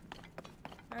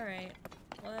 Alright,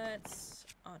 let's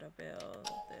auto-build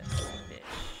this bitch.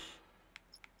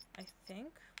 I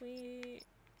think we...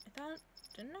 I thought...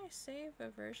 Didn't I save a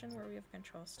version where we have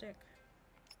control stick?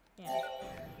 Yeah.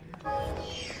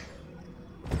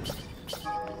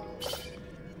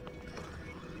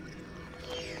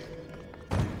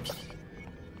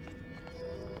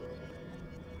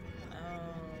 Oh,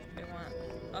 they want...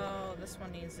 Oh, this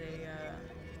one needs a,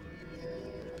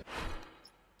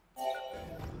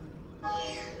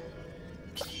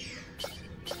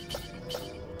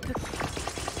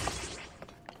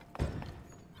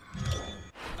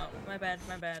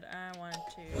 my bad. I wanted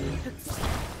to put this right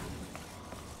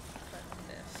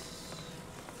here.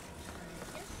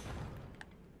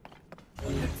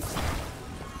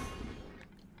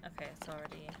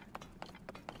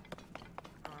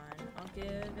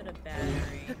 a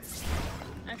battery.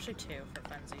 Actually 2 for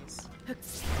funsies.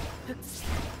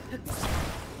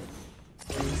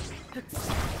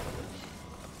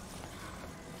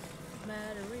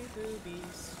 Battery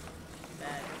boobies.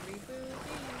 Battery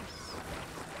boobies.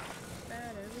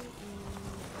 Battery boobies.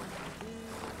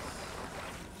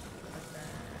 Put that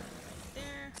right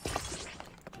there.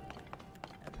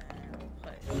 And then we'll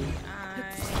put the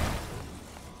eye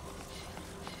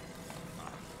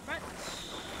on front.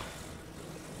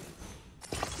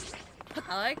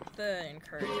 I like the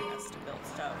encouraging us to build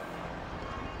stuff.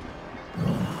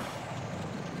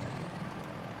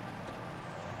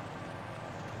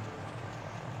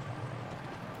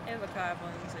 Hey, the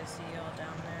goblins, I see y'all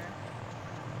down there.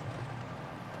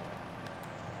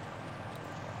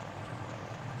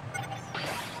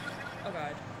 Oh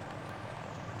god.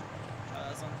 Oh,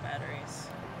 those on the batteries.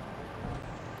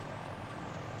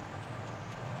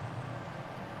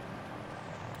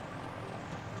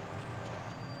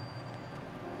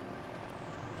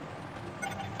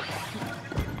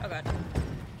 Oh god.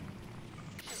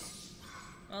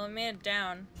 Well, I made it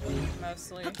down,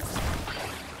 mostly.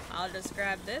 I'll just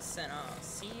grab this and I'll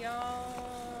see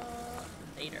y'all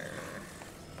later.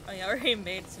 Oh, you already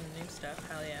made some new stuff,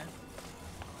 hell yeah.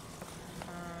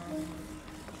 I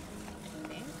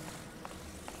think.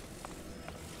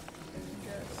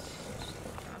 Just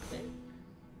drop it.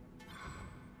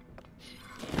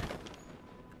 Yeah.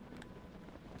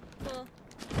 Cool.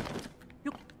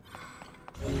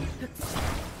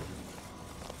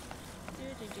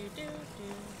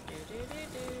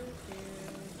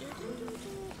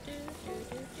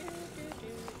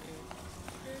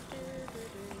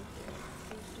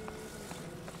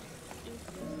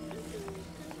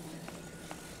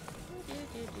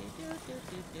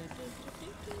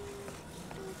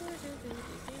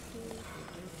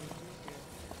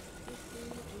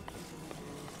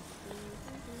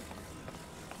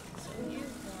 So you want...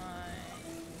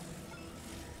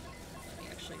 Let me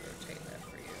actually rotate that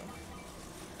for you.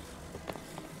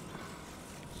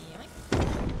 Yoink.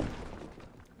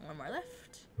 One more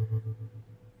left.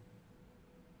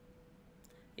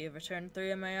 You've returned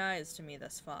 3 of my eyes to me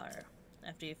thus far.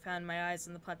 After you've found my eyes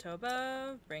in the plateau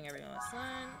above, bring everyone else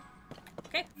in.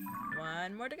 Okay,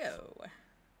 1 more to go.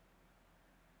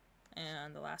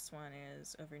 And the last one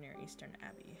is over near Eastern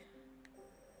Abbey.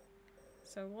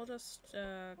 So we'll just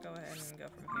go ahead and go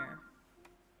from here.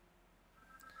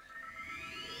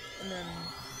 And then,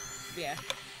 yeah.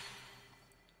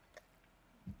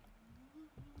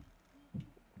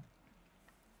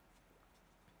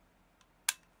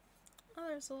 Oh,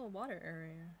 there's a little water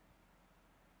area.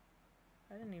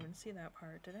 I didn't even see that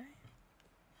part, did I?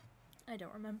 I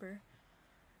don't remember.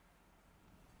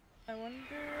 I wonder...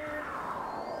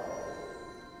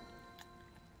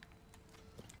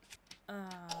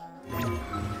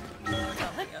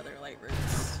 about the other light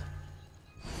routes.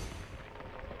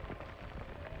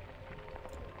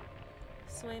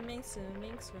 Swimming,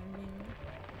 swimming, swimming.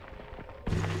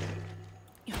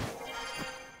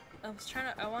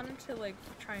 I wanted to like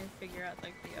try and figure out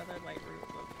like the other light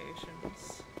route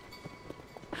locations.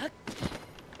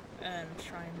 And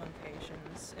shrine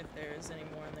locations if there's any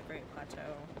more in the Great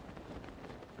Plateau.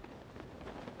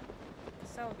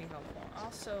 So that would be helpful.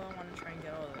 Also, I want to try and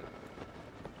get all the...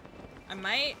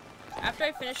 after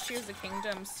I finish Tears of the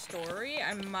Kingdom story,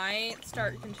 I might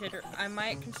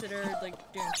consider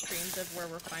like doing streams of where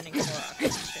we're finding Korok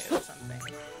and shit or something.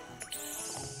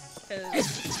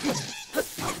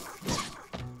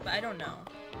 But I don't know.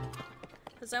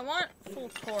 Because I want full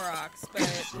Koroks, but...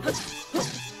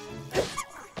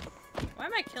 Why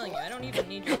am I killing you? I don't even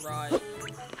need your rod.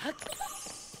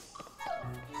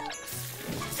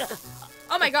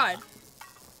 Oh my god!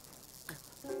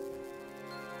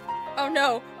 Oh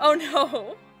no! Oh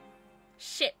no!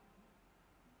 Shit!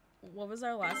 What was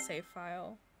our last save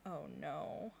file? Oh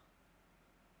no.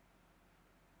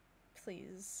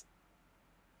 Please.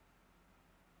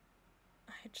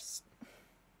 I just...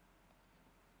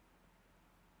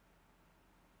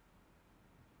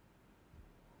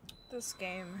 This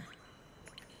game...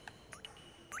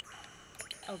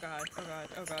 Oh god, oh god,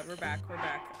 oh god, we're back, we're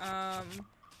back.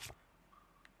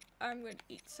 I'm gonna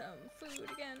eat some food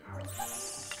again.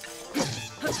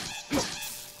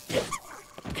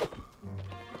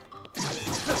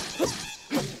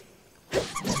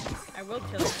 I will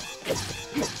kill you.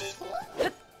 Okay.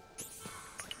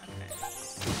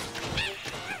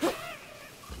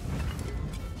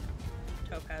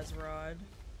 Topaz Rod.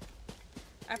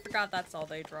 I forgot that's all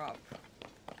they drop.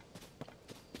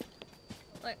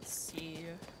 Let's see.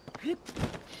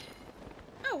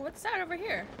 Oh, what's that over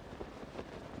here?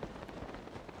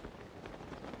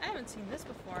 I haven't seen this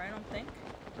before, I don't think.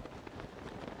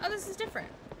 Oh, this is different.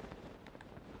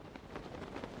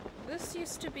 This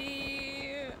used to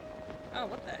be... Oh,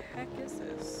 what the heck is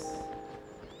this?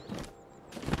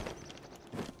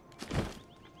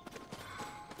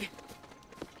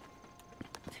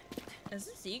 Is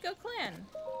this Ego Clan?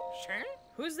 Sure?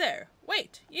 Who's there?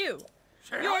 Wait, you!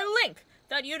 Sure. You're Link!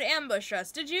 Thought you'd ambush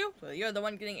us, did you? Well, you're the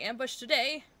one getting ambushed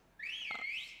today.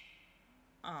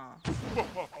 Aw.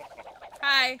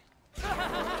 Hi!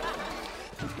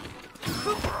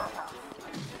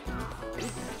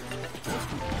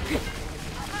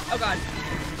 Oh god.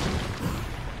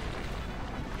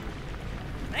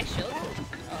 Can I shield?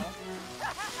 Oh.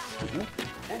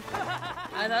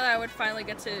 I thought I would finally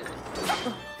get to...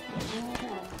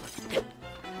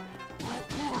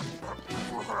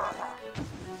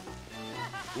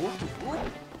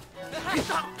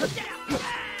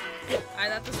 I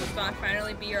thought this was gonna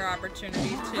finally be your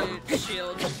opportunity to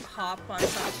shield hop on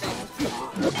something.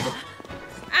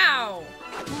 Ow!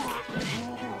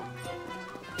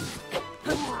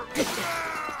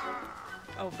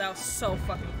 Oh, that was so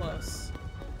fucking close.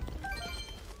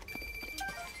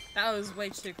 That was way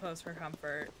too close for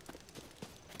comfort.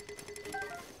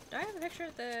 Do I have a picture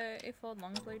of the 8-fold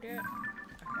long blade yet? Okay,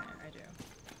 I do.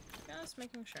 Just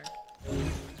making sure.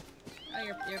 Oh,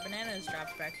 your banana is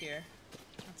dropped back here.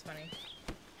 That's funny.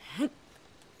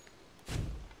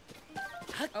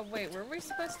 Oh wait, were we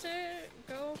supposed to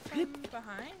go from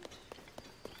behind?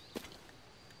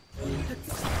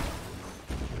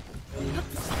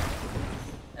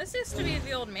 This used to be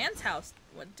the old man's house,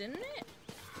 what, didn't it?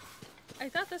 I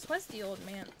thought this was the old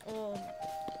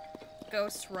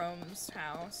Ghost Rome's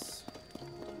house.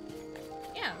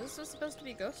 Yeah, this was supposed to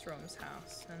be Ghost Rome's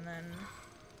house, and then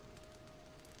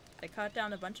they cut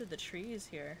down a bunch of the trees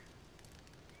here.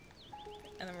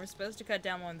 And then we're supposed to cut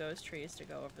down one of those trees to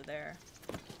go over there.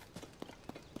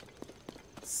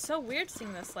 It's so weird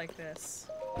seeing this like this.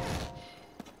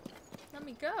 Let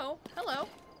me go. Hello.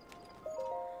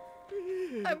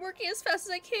 I'm working as fast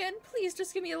as I can. Please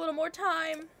just give me a little more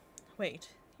time. Wait,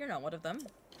 you're not one of them.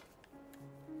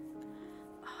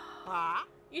 Ah.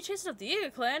 You chased up the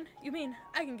Yiga clan? You mean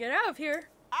I can get out of here?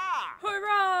 Ah.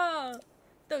 Hurrah!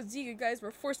 Those Yiga guys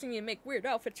were forcing me to make weird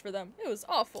outfits for them. It was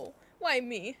awful. Why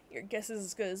me? Your guess is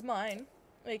as good as mine.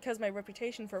 Because my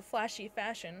reputation for flashy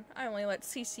fashion, I only let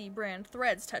CC brand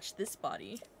threads touch this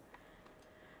body.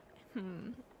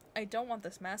 I don't want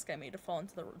this mask I made to fall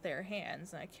into their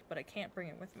hands, but I can't bring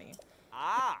it with me.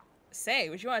 Ah. Say,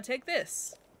 would you want to take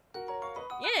this?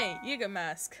 Yay, Yiga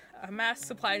mask. A mask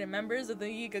supplied to members of the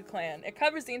Yiga clan. It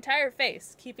covers the entire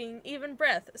face, keeping even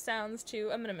breath sounds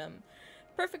to a minimum.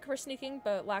 Perfect for sneaking,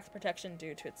 but lacks protection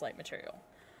due to its light material.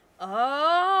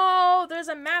 Oh, there's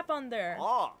a map on there.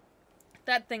 Oh.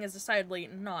 That thing is decidedly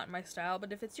not my style,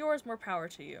 but if it's yours, more power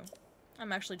to you.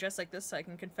 I'm actually dressed like this so I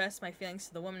can confess my feelings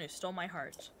to the woman who stole my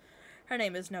heart. Her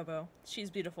name is Nobo. She's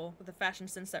beautiful, with a fashion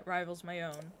sense that rivals my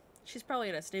own. She's probably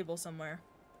at a stable somewhere.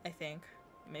 I think.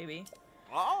 Maybe.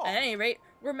 Oh. At any rate,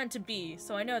 we're meant to be,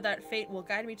 so I know that fate will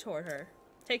guide me toward her.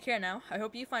 Take care now. I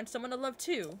hope you find someone to love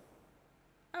too.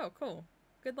 Oh, cool.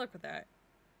 Good luck with that.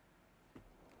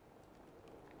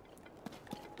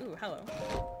 Ooh, hello.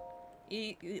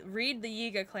 Read the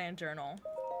Yiga clan journal.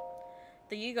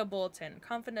 The Yiga bulletin.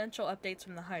 Confidential updates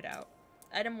from the hideout.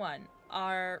 Item 1.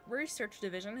 Our research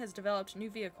division has developed new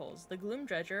vehicles, the Gloom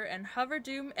Dredger and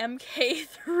Hoverdoom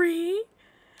MK3.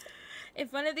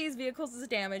 If one of these vehicles is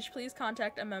damaged, please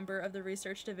contact a member of the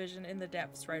research division in the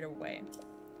depths right away.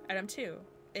 Item 2.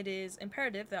 It is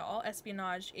imperative that all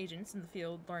espionage agents in the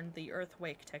field learn the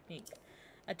Earthwake technique.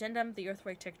 Addendum, the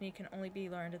Earthwake technique can only be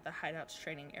learned at the hideout's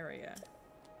training area.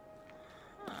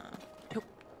 Huh.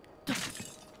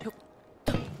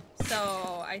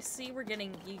 So, I see we're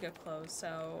getting Yiga clothes,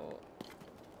 so...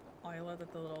 Oh, I love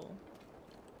that the little...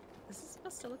 Is this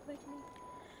supposed to look like me?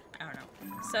 I don't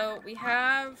know. So, we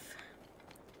have...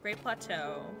 Great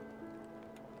Plateau.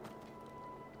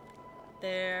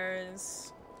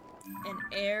 There's... an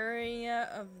area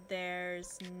of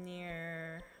theirs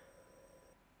near...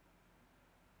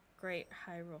 Great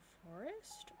Hyrule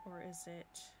Forest? Or is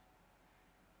it...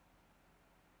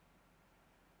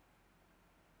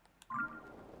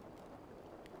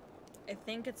 I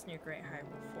think it's near Great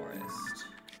Hyrule Forest.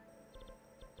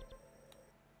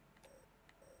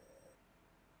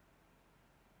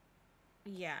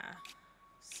 Yeah.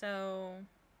 So...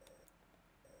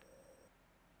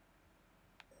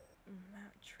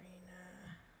 Mount Trina,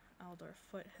 Aldor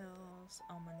Foothills,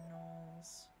 Elma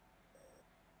Knolls.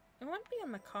 It wouldn't be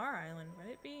on Makar Island, would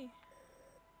it be?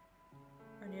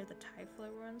 Or near the Typhlo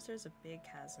ruins? There's a big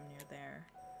chasm near there.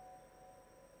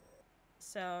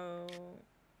 So...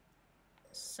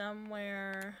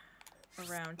 somewhere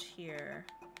around here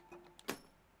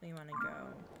we want to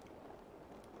go.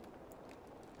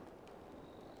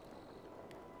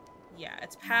 Yeah,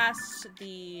 it's past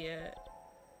the...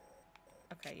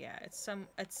 okay, yeah,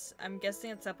 I'm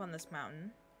guessing it's up on this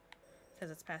mountain.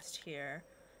 Because it's past here.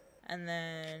 And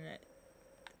then...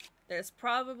 there's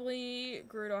probably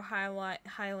Gerudo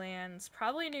Highlands,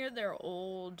 probably near their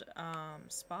old,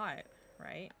 spot,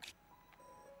 right?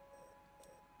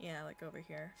 Yeah, like over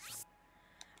here.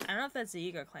 I don't know if that's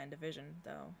the Yiga clan division,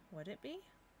 though. Would it be?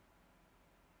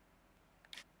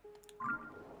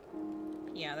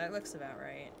 Yeah, that looks about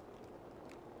right.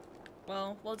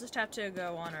 Well, we'll just have to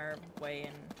go on our way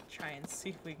and try and see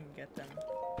if we can get them.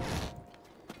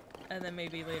 And then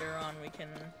maybe later on we can...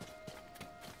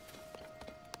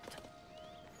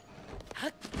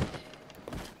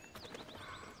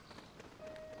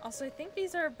 also, I think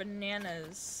these are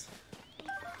bananas.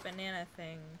 Banana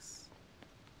things.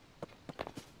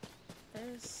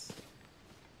 There's...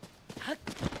 what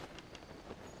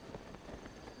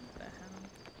the hell?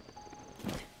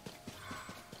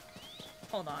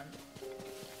 Hold on.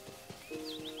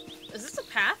 Is this a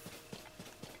path?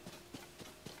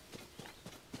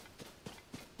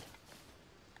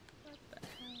 What the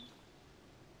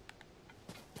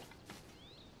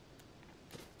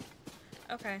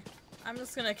hell? Okay. I'm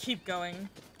just gonna keep going.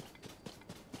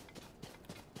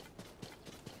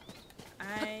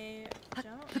 I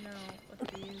don't know what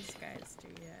these guys do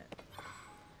yet.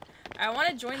 I want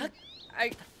to join...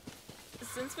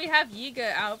 since we have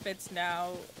Yiga outfits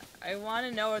now, I want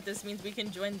to know what this means. We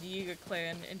can join the Yiga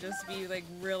clan and just be, like,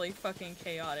 really fucking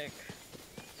chaotic.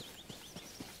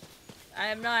 I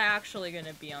am not actually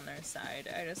gonna be on their side.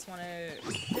 I just want to...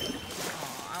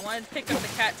 aw, I want to pick up the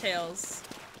cattails.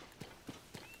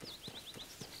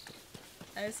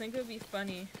 I just think it would be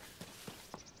funny.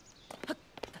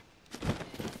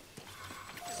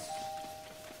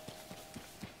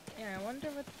 Yeah, I wonder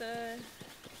what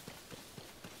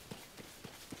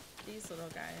these little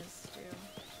guys do.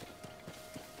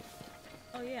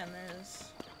 Oh yeah, and there's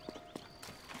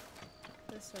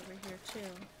this over here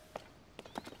too.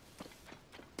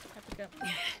 Have to go.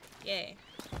 Yay.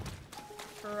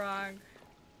 Frog.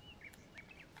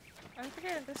 I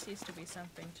forget this used to be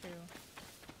something too.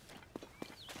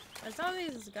 There's all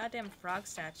these goddamn frog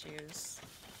statues.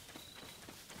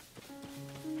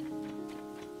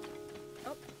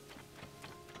 Oh.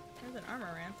 There's an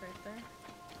armor ramp right there.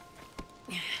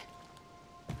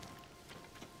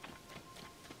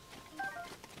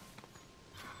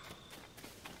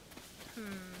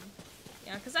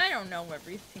 Yeah, because I don't know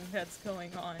everything that's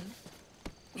going on.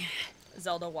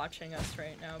 Zelda watching us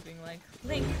right now being like,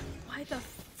 Link, why the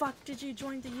fuck did you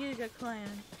join the Yiga clan?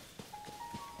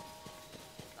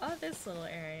 Oh, this little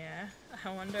area.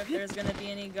 I wonder if there's gonna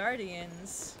be any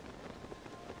guardians.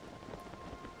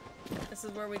 This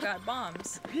is where we got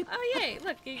bombs. Oh yay,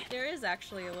 look, there is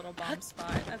actually a little bomb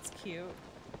spot. That's cute.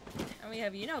 And we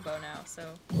have Yunobo now,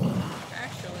 so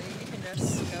actually you can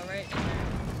just go right in there.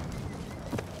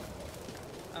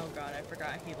 Oh god, I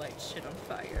forgot he lights shit on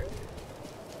fire.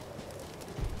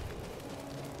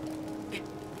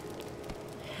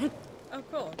 Oh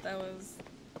cool, that was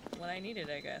what I needed,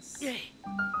 I guess.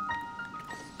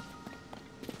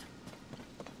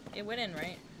 It went in,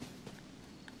 right?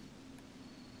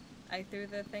 I threw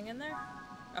the thing in there?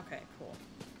 Okay, cool.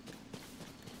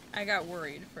 I got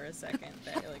worried for a second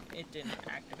that like it didn't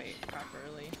activate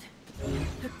properly.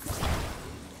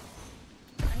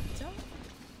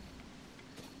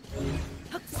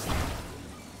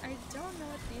 I don't know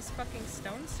what these fucking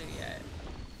stones do yet.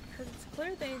 Cause it's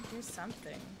clear they do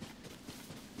something.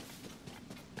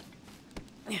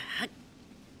 I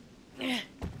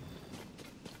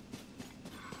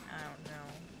don't know.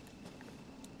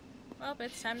 Well,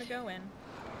 it's time to go in.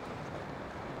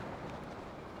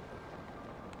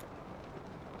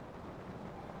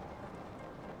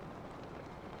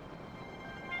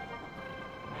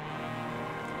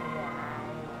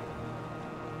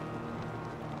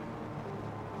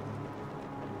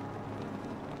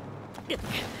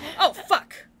 Oh,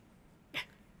 fuck!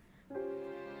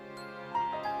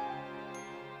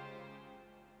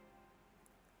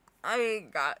 I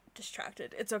got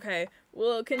distracted. It's okay.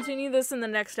 We'll continue this in the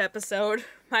next episode.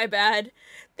 My bad.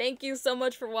 Thank you so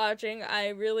much for watching. I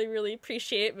really, really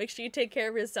appreciate it. Make sure you take care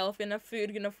of yourself. Get enough food,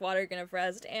 get enough water, get enough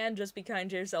rest, and just be kind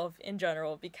to yourself in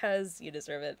general because you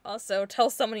deserve it. Also, tell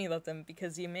someone you love them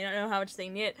because you may not know how much they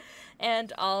need it.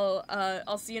 And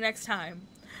I'll see you next time.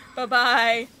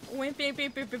 Bye-bye.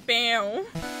 Bam.